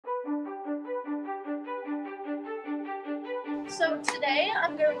So today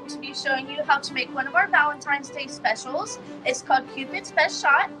I'm going to be showing you how to make one of our Valentine's Day specials. It's called Cupid's Best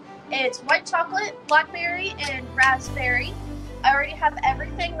Shot. It's white chocolate, blackberry, and raspberry. I already have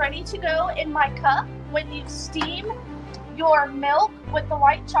everything ready to go in my cup. When you steam your milk with the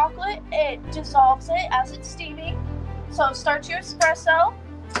white chocolate, it dissolves it as it's steaming. So start your espresso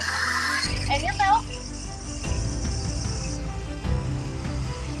and your milk.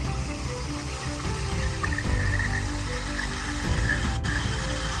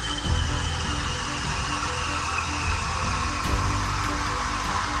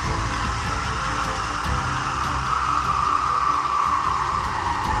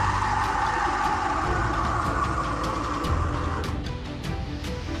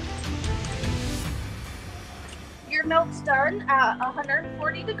 Your milk's done at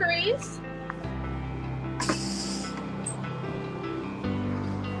 140 degrees.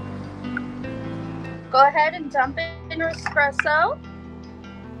 Go ahead and dump it in your espresso.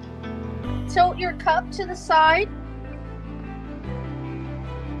 Tilt your cup to the side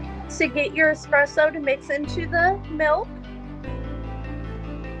to get your espresso to mix into the milk.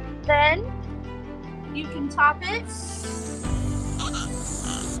 Then you can top it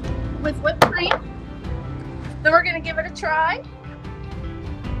with whipped cream. Then we're going to give it a try.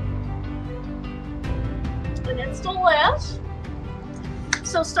 And it's delish.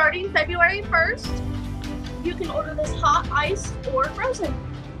 So starting February 1st, you can order this hot, iced, or frozen.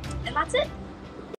 And that's it.